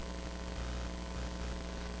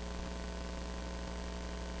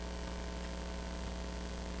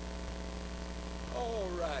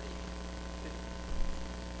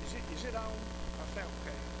it on? I found,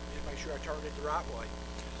 okay. Just make sure I turned it the right way.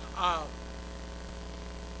 Um,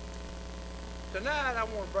 Tonight I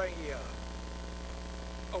want to bring you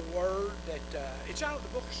a word that it's out of the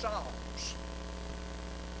book of Psalms.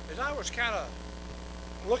 As I was kind of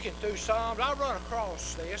looking through Psalms, I run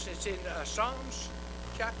across this. It's in Psalms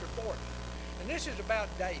chapter 40. And this is about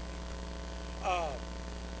David. Uh,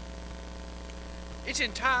 it's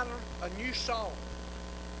entitled A New Song.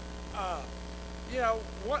 Uh,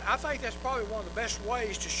 I think that's probably one of the best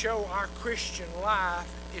ways to show our Christian life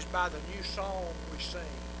is by the new song we sing.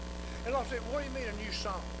 And I'll say, what do you mean a new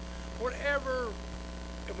song? Whatever,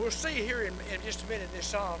 and we'll see here in just a minute in this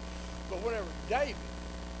song, but whenever David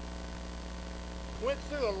went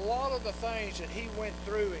through a lot of the things that he went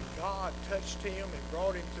through, and God touched him and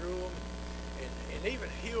brought him through them, and even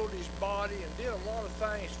healed his body and did a lot of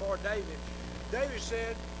things for David. David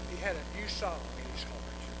said he had a new song in his heart.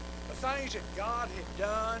 The things that God had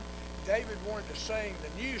done, David wanted to sing the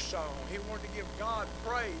new song. He wanted to give God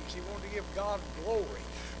praise. He wanted to give God glory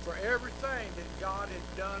for everything that God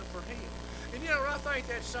had done for him. And I think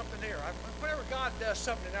that's something there. Whenever God does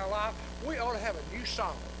something in our life, we ought to have a new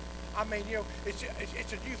song. I mean, it's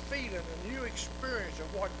a new feeling, a new experience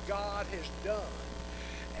of what God has done.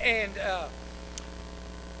 And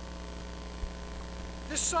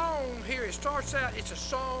this song here, it starts out, it's a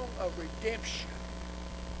song of redemption.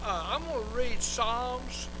 I'm going to read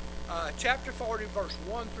Psalms chapter 40, verse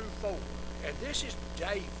 1 through 4. And this is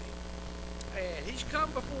David. And he's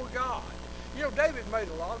come before God. David made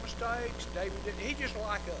a lot of mistakes. He just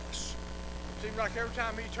like us. It seemed like every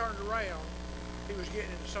time he turned around, he was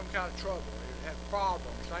getting into some kind of trouble. He would have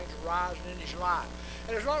problems. Things were rising in his life.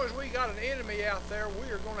 And as long as we got an enemy out there,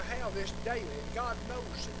 we are going to have this daily. And God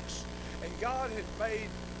knows this. And God has made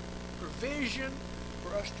provision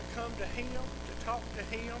for us to come to him, to talk to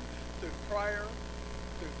him through prayer,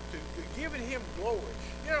 through giving him glory.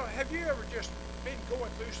 Have you ever just been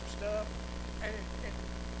going through some stuff and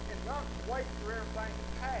not wait for everything to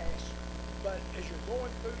pass, but as you're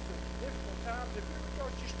going through some difficult times, have you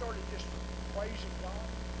ever just started just praising God?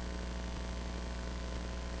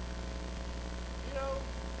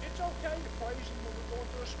 It's okay to praise him when we're going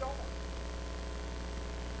through a storm.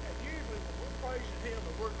 And usually when we're praising him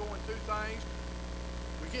and we're going through things,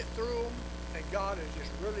 we get through them, and God has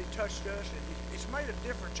just really touched us, and it's made a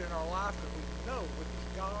difference in our life, because we know it was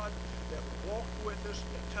God that walked with us,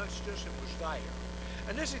 that touched us, and was there.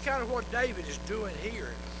 And this is kind of what David is doing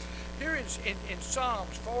here. Here in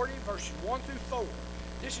Psalms 40, verses 1 through 4,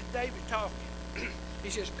 this is David talking. He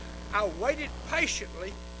says, I waited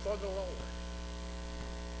patiently for the Lord.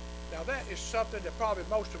 Now that is something that probably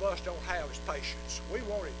most of us don't have, is patience. We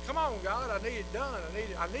want it. Come on, God, I need it done.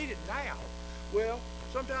 I need it now. Well,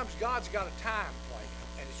 sometimes God's got a time plan,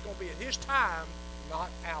 and it's going to be in his time, not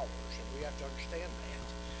ours. And we have to understand that.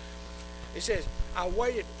 It says, I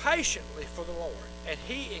waited patiently for the Lord, and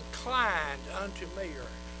he inclined unto me,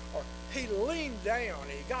 or he leaned down,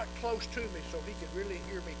 and he got close to me so he could really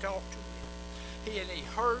hear me talk to me. And he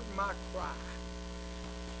heard my cry.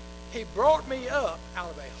 He brought me up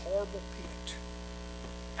out of a horrible pit,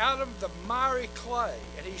 out of the miry clay,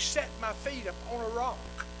 and he set my feet up on a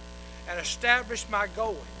rock and established my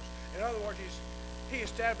goings. In other words, he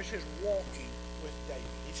established his walking with David.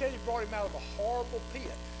 He said he brought him out of a horrible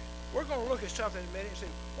pit. We're going to look at something in a minute and see,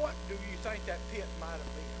 what do you think that pit might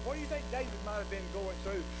have been? What do you think David might have been going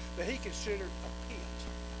through that he considered a pit?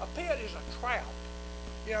 A pit is a trap.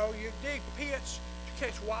 You dig pits to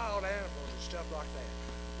catch wild animals and stuff like that.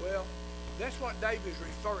 Well, that's what David is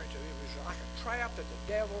referring to. It was like a trap that the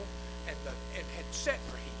devil and had set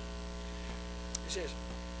for him. It says,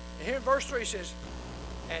 and here in verse 3 it says,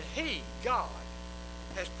 and he, God,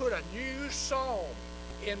 has put a new song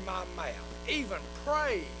in my mouth, even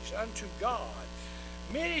praise unto God.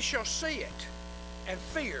 Many shall see it and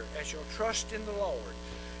fear and shall trust in the Lord.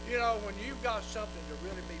 When you've got something to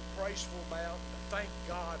really be praiseful about, to thank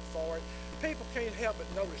God for it, people can't help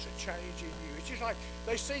but notice a change in you. It's just like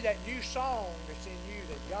they see that new song that's in you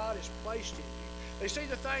that God has placed in you. They see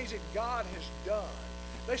the things that God has done.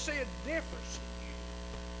 They see a difference in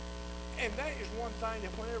you. And that is one thing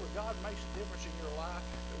that whenever God makes a difference in your life,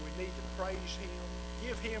 that we need to praise him,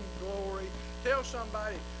 give him glory, tell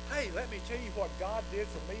somebody, hey, let me tell you what God did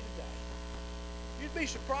for me today. You'd be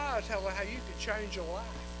surprised how you can change your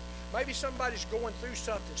life. Maybe somebody's going through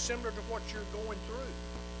something similar to what you're going through.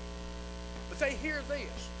 But they hear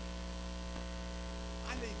this.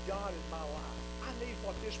 I need God in my life. I need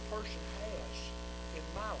what this person has in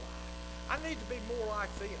my life. I need to be more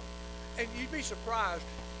like them. And you'd be surprised,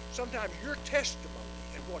 sometimes your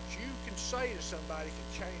testimony and and what you can say to somebody can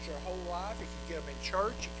change their whole life. It can get them in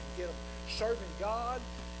church. It can get them serving God.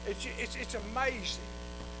 It's amazing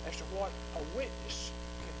as to what a witness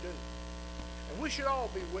can do. And we should all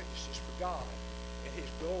be witnesses for God and His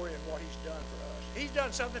glory and what He's done for us. He's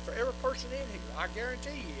done something for every person in here. I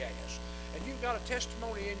guarantee He has. And you've got a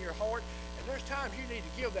testimony in your heart, and there's times you need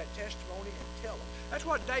to give that testimony and tell them. That's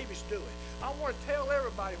what David's doing. I want to tell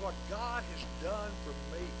everybody what God has done for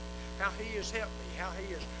me, how He has helped me, how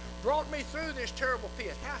He has brought me through this terrible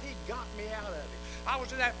pit, how He got me out of it. I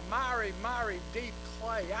was in that miry, deep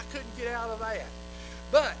clay. I couldn't get out of that.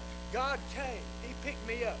 But God came. He picked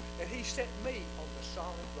me up, and He set me on the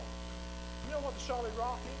solid rock. You know what the solid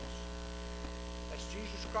rock is? That's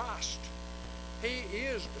Jesus Christ. He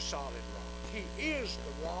is the solid rock. He is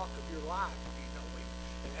the rock of your life if you know Him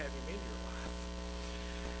and have Him in your life.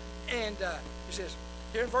 And He says,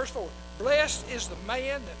 here in verse 4, blessed is the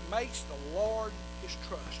man that makes the Lord his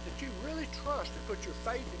trust. That you really trust and put your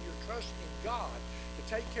faith and your trust in God to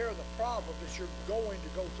take care of the problem that you're going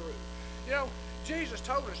to go through. You know, Jesus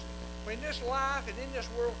told us, in this life and in this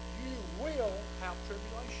world, you will have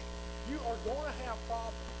tribulation. You are going to have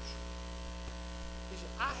problems. He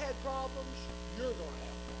said, I had problems, you're going to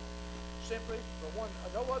have problems. Simply for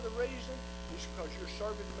no other reason, it's because you're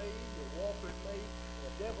serving me, you're walking with me, and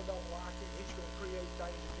the devil don't like it. He's going to create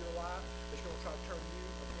things in your life that's going to try to turn you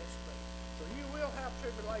against me. So you will have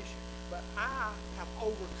tribulation, but I have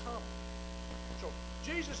overcome it. So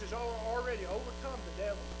Jesus has already overcome the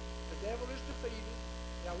devil. The devil is defeated.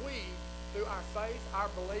 Now we, through our faith, our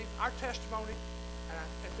belief, our testimony,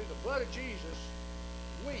 and through the blood of Jesus,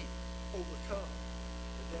 we overcome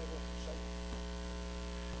the devil and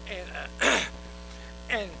Satan.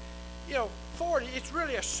 And you know, 40, it's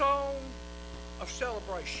really a song of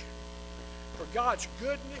celebration for God's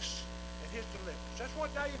goodness and His deliverance. That's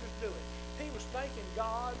what David was doing. He was thanking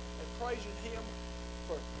God and praising Him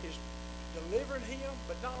for His delivering him,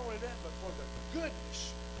 but not only that, but for the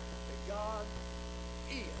goodness that God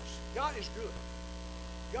is. God is good.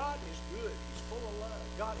 God is good. He's full of love.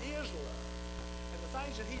 God is love. And the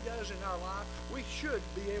things that He does in our life, we should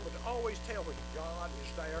be able to always tell that God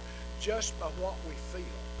is there just by what we feel.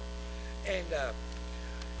 And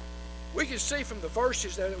we can see from the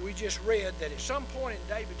verses that we just read that at some point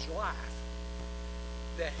in David's life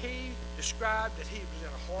that he described that he was in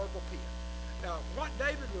a horrible pit. Now, what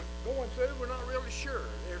David was going through, we're not really sure.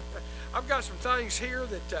 I've got some things here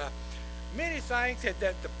that many think that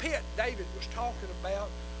the pit David was talking about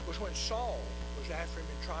was when Saul was after him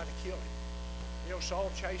and tried to kill him. You know,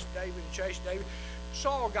 Saul chased David and chased David.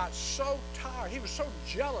 Saul got so tired. He was so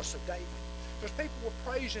jealous of David because people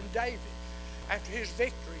were praising David after his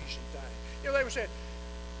victories and things. You know, they were saying,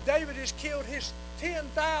 David has killed his 10,000s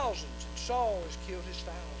and Saul has killed his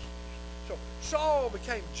thousands. So Saul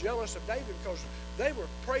became jealous of David because they were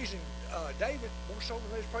praising David more so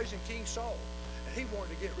than they were praising King Saul. And he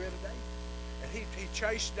wanted to get rid of David. And he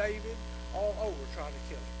chased David all over trying to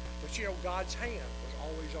kill him. But you know, God's hand was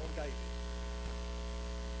always on David.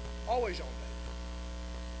 Always on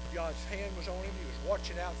David. God's hand was on him. He was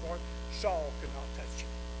watching out for him. Saul could not touch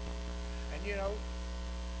him. And you know,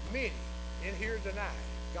 many in here tonight,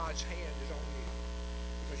 God's hand is on you.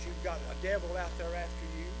 Because you've got a devil out there after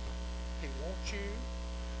you. He wants you,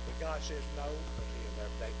 but God says no,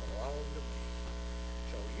 because they belong to me.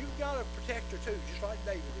 So you've got a protector too, just like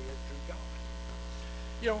David is through God.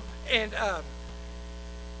 You know,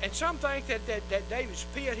 and some think that David's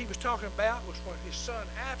pit he was talking about was when his son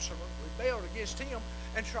Absalom rebelled against him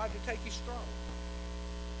and tried to take his throne.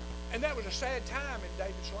 And that was a sad time in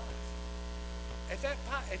David's life. At that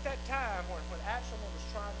time when Absalom was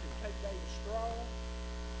trying to take David's throne,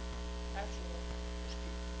 Absalom was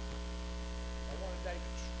killed. One of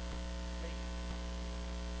David's men.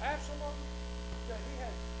 Absalom, he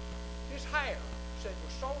had his hair said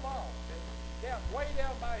was so long that way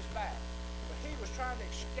down by his back, but he was trying to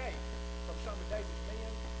escape from some of David's men,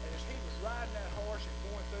 and as he was riding that horse and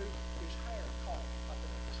going through, his hair caught up in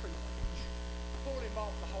a tree branch. Pulled him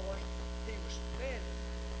off the horse. He was standing,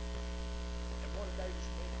 and one of David's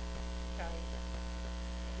men came,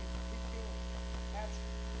 and he killed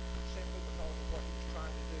Absalom simply because of what he was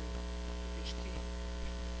trying to do.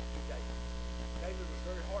 David was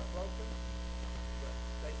very heartbroken, but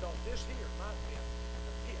they thought this here might be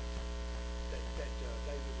the pit that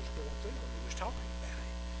David was going through when he was talking about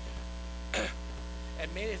it. And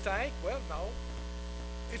many think, well, no,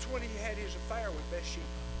 it's when he had his affair with Bathsheba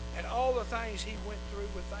and all the things he went through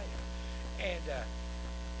with that. And,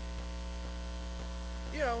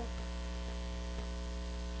 you know,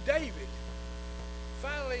 David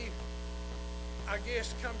finally, I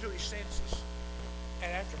guess, come to his senses.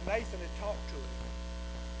 And after Nathan had talked to him,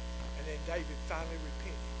 and then David finally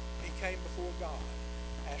repented, he came before God,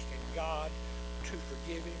 asking God to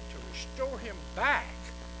forgive him, to restore him back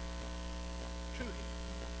to him.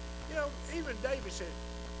 You know, even David said,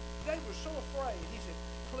 David was so afraid, he said,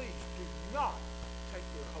 please do not take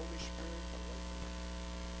your Holy Spirit away from me.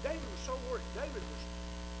 David was so worried. David was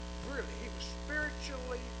really, he was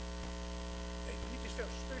spiritually, he just felt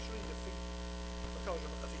spiritually defeated because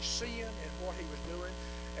of his sin and what he was doing.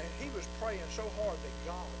 And he was praying so hard that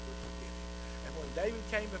God would forgive him. And when David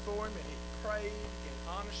came before him and he prayed in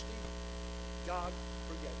honesty, God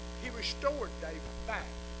forgave him. He restored David back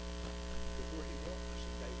to where he was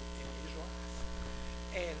in his life.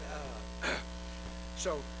 And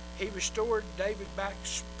so he restored David back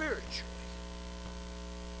spiritually.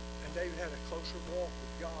 And David had a closer walk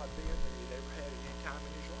with God then than he'd ever had at any time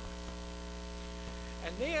in his life.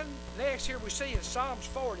 And then next here we see in Psalms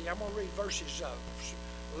 40, I'm going to read verses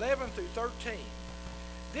 11 through 13.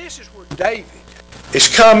 This is where David is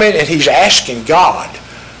coming and he's asking God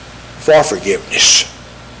for forgiveness.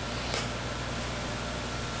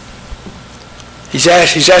 He's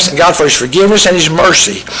asking God for his forgiveness and his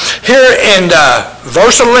mercy. Here in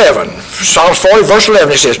verse 11, Psalms 40, verse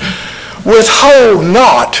 11, it says, withhold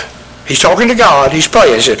not, he's talking to God, he's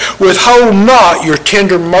praying, he said, withhold not your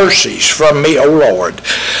tender mercies from me, O Lord.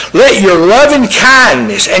 Let your loving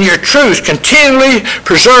kindness and your truth continually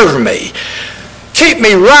preserve me. Keep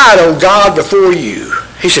me right, O God, before you.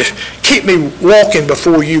 He says, keep me walking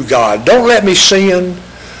before you, God. Don't let me sin,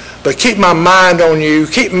 but keep my mind on you.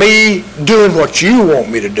 Keep me doing what you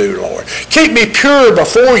want me to do, Lord. Keep me pure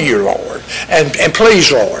before you, Lord. And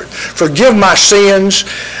please, Lord, forgive my sins.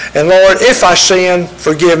 And Lord, if I sin,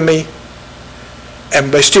 forgive me.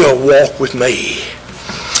 And but still walk with me.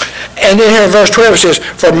 And then here in verse 12 it says,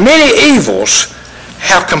 for many evils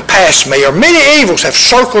have compassed me, or many evils have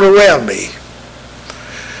circled around me.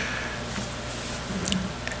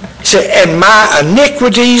 He said, and my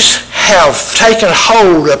iniquities have taken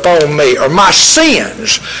hold upon me, or my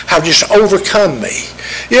sins have just overcome me.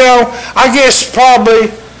 You know, I guess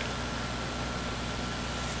probably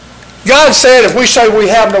God said if we say we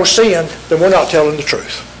have no sin, then we're not telling the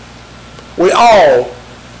truth. We all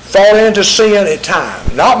fall into sin at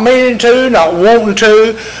times. Not meaning to, not wanting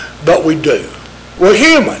to, but we do. We're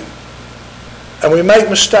human, and we make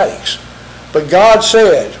mistakes. But God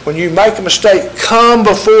said, when you make a mistake, come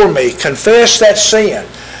before me, confess that sin,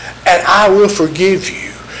 and I will forgive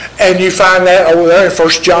you. And you find that over there in 1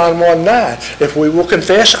 John 1:9. If we will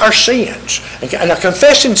confess our sins. And now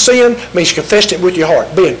confessing sin means confessing it with your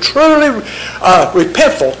heart. Being truly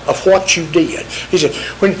repentful of what you did. He said,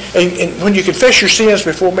 when you confess your sins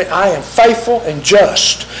before me, I am faithful and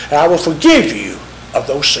just. And I will forgive you of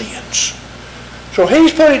those sins. So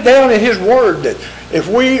he's put it down in his word that if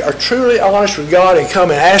we are truly honest with God and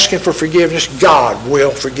come and ask him for forgiveness, God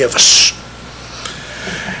will forgive us.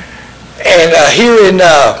 And here in,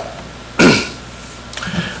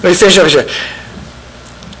 let me finish up.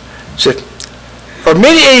 He said, for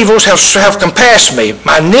many evils have compassed me.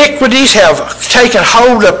 My iniquities have taken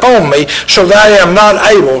hold upon me, so that I am not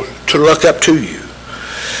able to look up to you.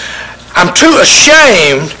 I'm too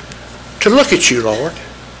ashamed to look at you, Lord.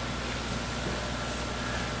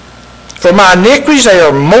 For my iniquities, they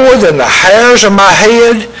are more than the hairs of my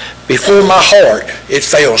head. Before my heart, it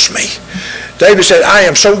fails me. David said, I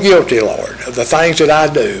am so guilty, Lord, of the things that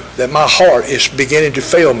I do, that my heart is beginning to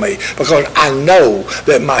fail me, because I know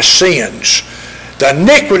that my sins, the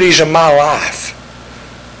iniquities of my life,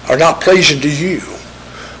 are not pleasing to you.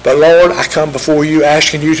 But Lord, I come before you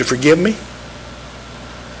asking you to forgive me,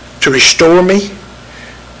 to restore me,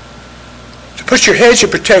 to put your hedge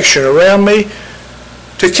of protection around me,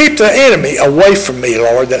 to keep the enemy away from me,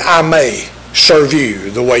 Lord, that I may serve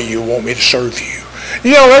you the way you want me to serve you.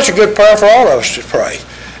 You know, that's a good prayer for all of us to pray.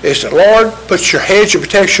 Is that, Lord, put your hedge of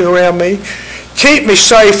protection around me. Keep me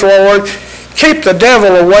safe, Lord. Keep the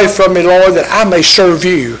devil away from me, Lord, that I may serve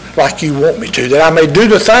you like you want me to, that I may do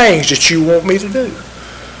the things that you want me to do.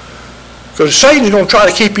 Because Satan's going to try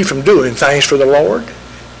to keep you from doing things for the Lord.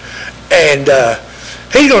 And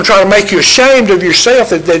he's going to try to make you ashamed of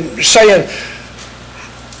yourself, and saying,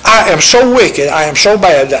 I am so wicked, I am so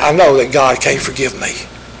bad, that I know that God can't forgive me.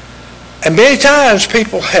 And many times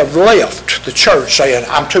people have left the church saying,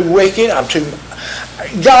 I'm too wicked,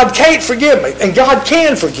 God can't forgive me. And God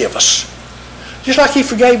can forgive us. Just like he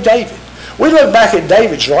forgave David. We look back at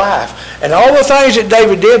David's life and all the things that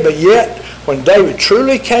David did, but yet when David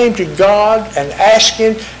truly came to God and asked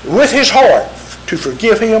him with his heart to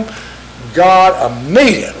forgive him, God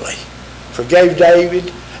immediately forgave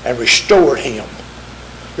David and restored him.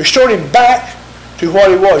 Restored him back to what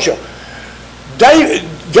he was.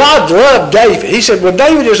 God loved David. He said, well,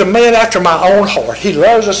 David is a man after my own heart. He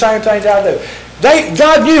loves the same things I do.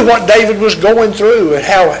 God knew what David was going through and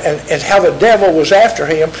how the devil was after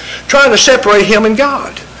him, trying to separate him and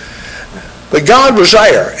God. But God was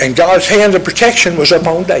there, and God's hand of protection was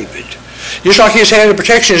upon David. Just like his hand of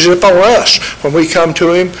protection is upon us when we come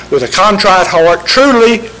to him with a contrite heart,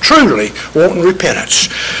 truly, truly wanting repentance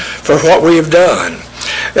for what we have done.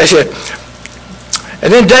 That's it.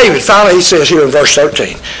 And then David, finally, he says here in verse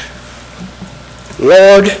 13,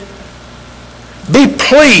 Lord, be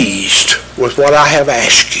pleased with what I have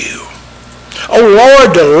asked you. O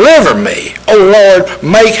Lord, deliver me. O Lord,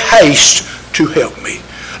 make haste to help me.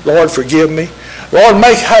 Lord, forgive me. Lord,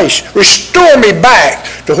 make haste. Restore me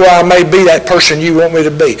back to where I may be that person you want me to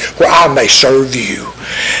be, where I may serve you.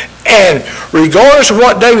 And regardless of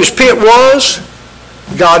what David's pit was,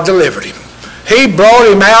 God delivered him. He brought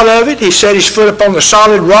him out of it. He set his foot upon the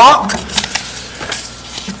solid rock.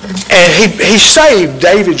 And he saved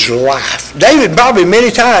David's life. David probably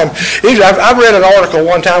many times, I've read an article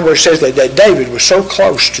one time where it says that David was so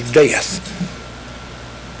close to death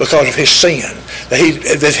because of his sin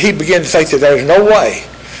that he began to think that there was no way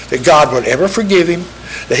that God would ever forgive him,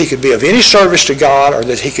 that he could be of any service to God, or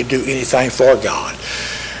that he could do anything for God.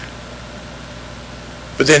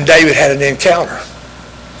 But then David had an encounter.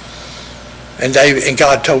 And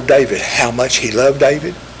God told David how much he loved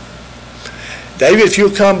David. David, if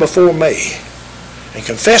you'll come before me and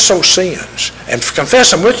confess those sins, and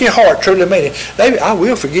confess them with your heart, truly meaning, David, I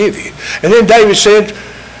will forgive you. And then David said,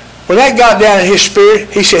 when that got down in his spirit,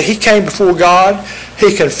 he said he came before God,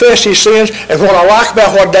 he confessed his sins, and what I like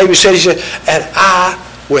about what David said, he said, and I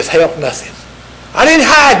withheld nothing. I didn't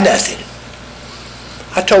hide nothing.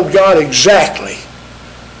 I told God exactly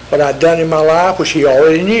what I'd done in my life, which he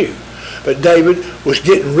already knew. But David was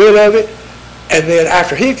getting rid of it, and then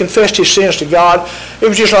after he had confessed his sins to God, it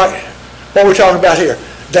was just like what we're talking about here.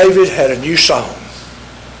 David had a new song.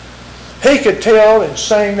 He could tell and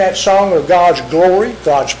sing that song of God's glory,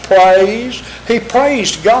 God's praise. He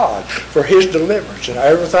praised God for his deliverance and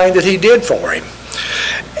everything that he did for him.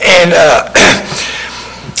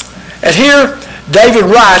 And here David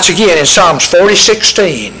writes again in Psalms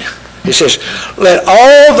 40:16. He says, let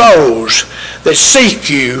all those that seek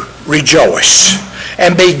you rejoice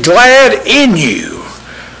and be glad in you.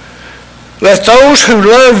 Let those who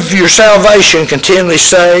love your salvation continually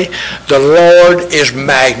say, the Lord is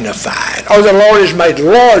magnified, or the Lord is made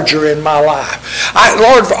larger in my life.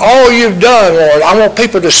 Lord, for all you've done, Lord, I want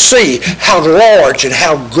people to see how large and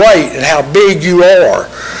how great and how big you are.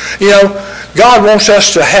 You know, God wants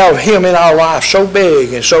us to have him in our life so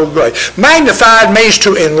big and so great. Magnified means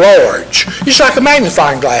to enlarge. It's like a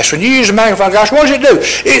magnifying glass. When you use a magnifying glass, what does it do?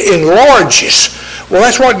 It enlarges. Well,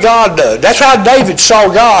 that's what God does. That's how David saw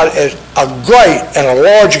God as a great and a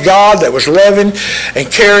large God that was loving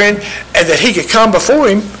and caring, and that he could come before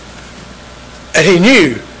him, and he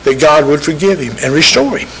knew that God would forgive him and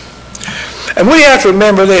restore him. And we have to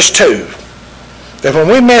remember this too, that when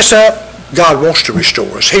we mess up, God wants to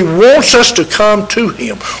restore us. He wants us to come to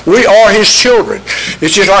him. We are his children.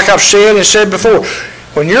 It's just like I've said and said before.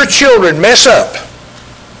 When your children mess up,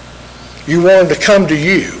 you want them to come to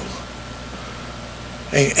you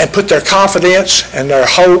and put their confidence and their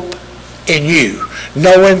hope in you,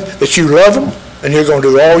 knowing that you love them and you're going to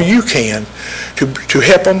do all you can to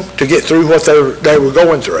help them to get through what they were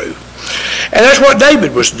going through. And that's what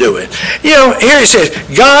David was doing. You know, here it says,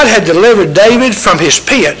 God had delivered David from his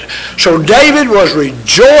pit. So David was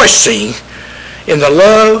rejoicing in the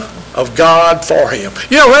love of God for him.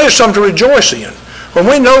 You know, that is something to rejoice in. When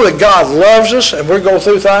we know that God loves us and we go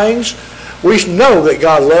through things, we know that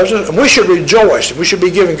God loves us, and we should rejoice. And we should be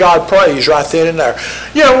giving God praise right then and there.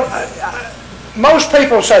 You know, most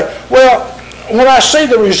people say, well, when I see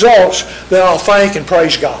the results, then I'll thank and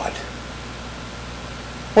praise God.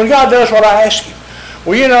 When God does what I ask him.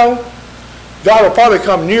 Well, you know, God will probably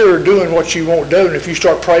come nearer doing what you won't do if you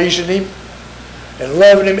start praising him and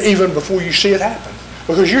loving him even before you see it happen.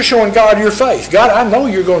 Because you're showing God your faith. God, I know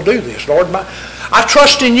you're going to do this, Lord. I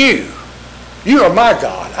trust in you. You are my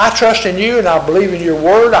God. I trust in you, and I believe in your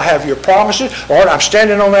word. I have your promises. Lord, I'm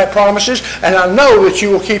standing on that promises, and I know that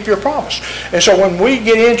you will keep your promise. And so when we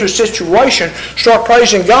get into a situation, start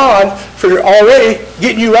praising God for already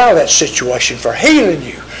getting you out of that situation, for healing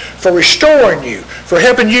you, for restoring you, for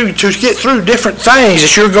helping you to get through different things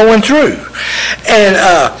that you're going through. And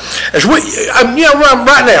as we,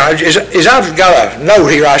 right now, as I've got a note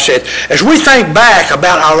here, I said, as we think back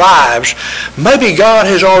about our lives, maybe God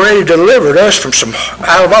has already delivered us from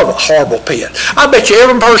out of a horrible pit. I bet you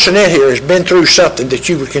every person in here has been through something that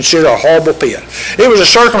you would consider a horrible pit. It was a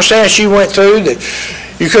circumstance you went through that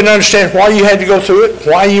you couldn't understand why you had to go through it,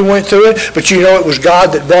 why you went through it, but you know it was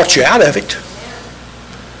God that brought you out of it.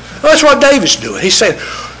 Well, that's what David's doing. He's saying,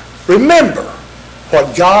 remember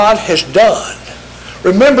what God has done.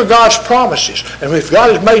 Remember God's promises. And if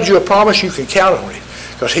God has made you a promise, you can count on it,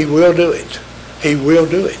 because he will do it. He will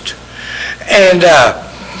do it. And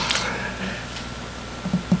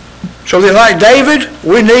so then, like David,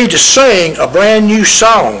 we need to sing a brand new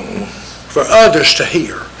song for others to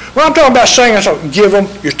hear. When I'm talking about singing a song, give them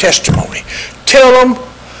your testimony. Tell them,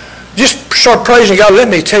 just start praising God. Let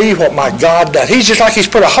me tell you what my God does. He's just like he's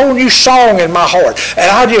put a whole new song in my heart.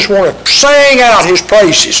 And I just want to sing out his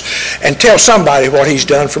praises and tell somebody what he's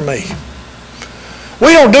done for me.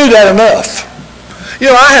 We don't do that enough.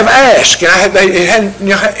 I have asked,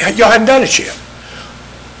 and y'all hadn't done it yet.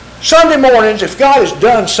 Sunday mornings, if God has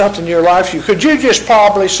done something in your life, could you just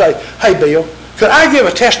probably say, hey, Bill, could I give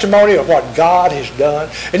a testimony of what God has done?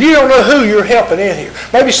 And you don't know who you're helping in here.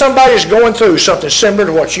 Maybe somebody's going through something similar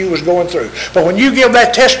to what you was going through. But when you give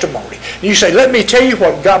that testimony, and you say, let me tell you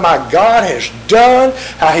what my God has done,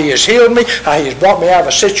 how he has healed me, how he has brought me out of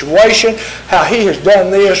a situation, how he has done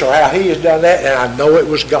this or how he has done that, and I know it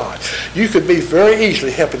was God. You could be very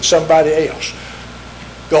easily helping somebody else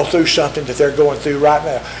go through something that they're going through right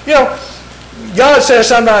now. God says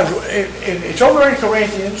sometimes, it's over in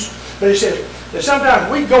Corinthians, but he says, that sometimes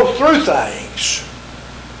we go through things,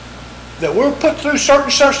 that we're put through certain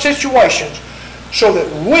situations so that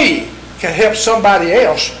we can help somebody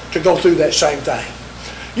else to go through that same thing.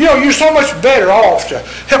 You're so much better off to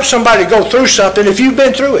help somebody go through something if you've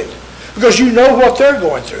been through it, because you know what they're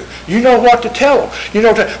going through. You know what to tell them.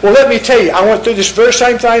 Well, let me tell you, I went through this very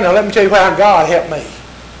same thing, now let me tell you how God helped me.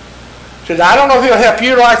 Said, I don't know if he'll help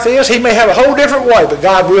you like this. He may have a whole different way, but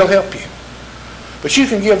God will help you. But you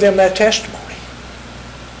can give them that testimony.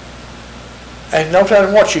 And no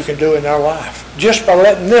telling what you can do in their life, just by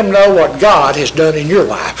letting them know what God has done in your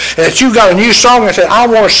life. And that you got a new song and said, I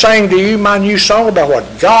want to sing to you my new song about what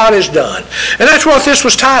God has done. And that's what this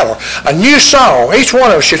was titled, a new song. Each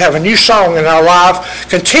one of us should have a new song in our life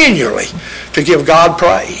continually to give God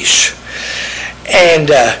praise. And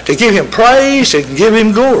to give him praise and give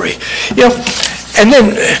him glory. And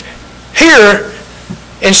then here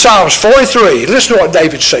in Psalms 43, listen to what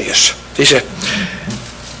David says. He said,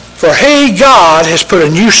 for he, God, has put a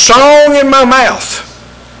new song in my mouth,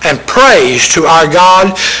 and praise to our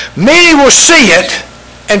God. Many will see it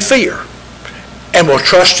and fear, and will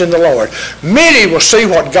trust in the Lord. Many will see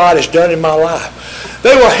what God has done in my life.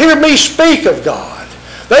 They will hear me speak of God.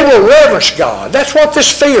 They will reverence God. That's what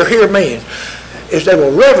this fear here means, is they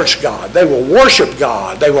will reverence God. They will worship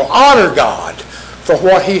God. They will honor God for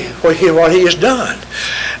what he has done.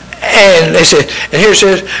 And they said, and here it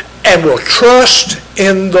says, and will trust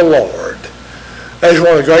in the Lord. That is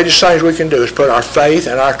one of the greatest things we can do, is put our faith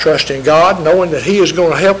and our trust in God, knowing that he is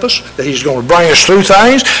going to help us, that he's going to bring us through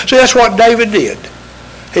things. See, that's what David did.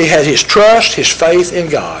 He had his trust, his faith in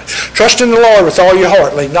God. Trust in the Lord with all your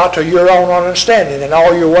heart. Lean not to your own understanding. In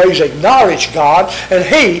all your ways acknowledge God, and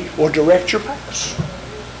he will direct your paths.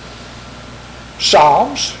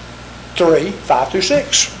 Psalms 3, 5 through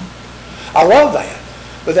 6. I love that.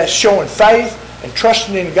 But that's showing faith and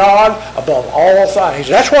trusting in God above all things.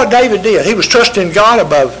 That's what David did. He was trusting God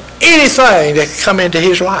above anything that could come into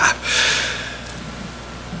his life.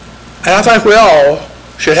 And I think we all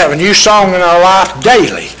should have a new song in our life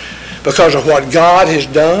daily because of what God has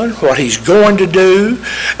done, what he's going to do.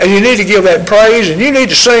 And you need to give that praise, and you need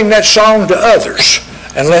to sing that song to others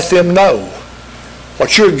and let them know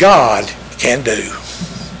what your God can do.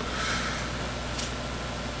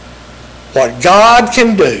 What God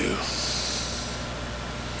can do.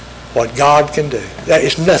 What God can do. There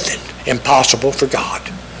is nothing impossible for God.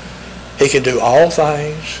 He can do all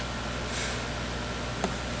things.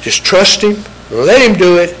 Just trust him, let him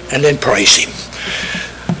do it, and then praise him.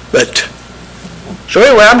 But, so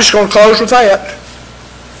anyway, I'm just going to close with that.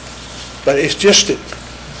 But it's just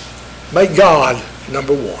that, make God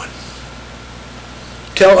number one.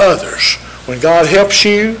 Tell others, when God helps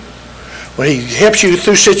you, when he helps you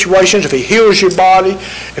through situations, if he heals your body,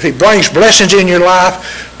 if he brings blessings in your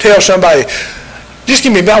life, tell somebody, just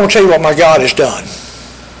give me, I want to tell you what my God has done.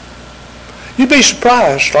 You'd be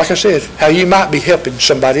surprised, like I said, how you might be helping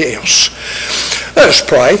somebody else. Let us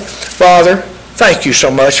pray. Father, Thank you so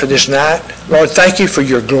much for this night. Lord, thank you for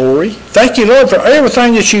your glory. Thank you, Lord, for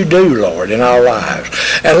everything that you do, Lord, in our lives.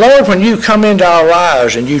 And Lord, when you come into our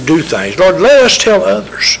lives and you do things, Lord, let us tell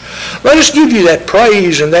others. Let us give you that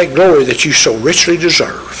praise and that glory that you so richly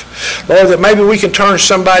deserve. Lord, that maybe we can turn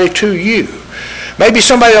somebody to you. Maybe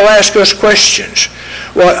somebody will ask us questions.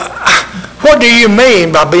 Well, what do you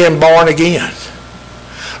mean by being born again?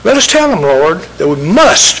 Let us tell them, Lord, that we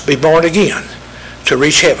must be born again to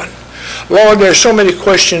reach heaven. Lord, there's so many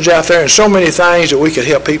questions out there and so many things that we could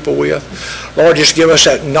help people with. Lord, just give us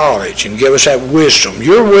that knowledge and give us that wisdom,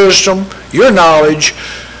 your knowledge,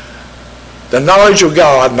 the knowledge of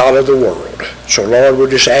God, not of the world. So, Lord, we're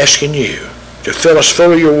just asking you to fill us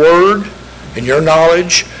full of your word and your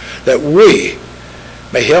knowledge that we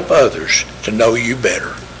may help others to know you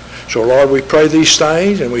better. So, Lord, we pray these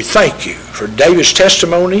things and we thank you for David's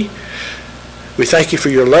testimony. We thank you for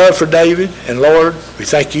your love for David. And, Lord, we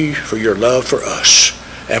thank you for your love for us.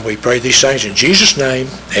 And we pray these things in Jesus' name.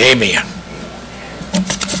 Amen.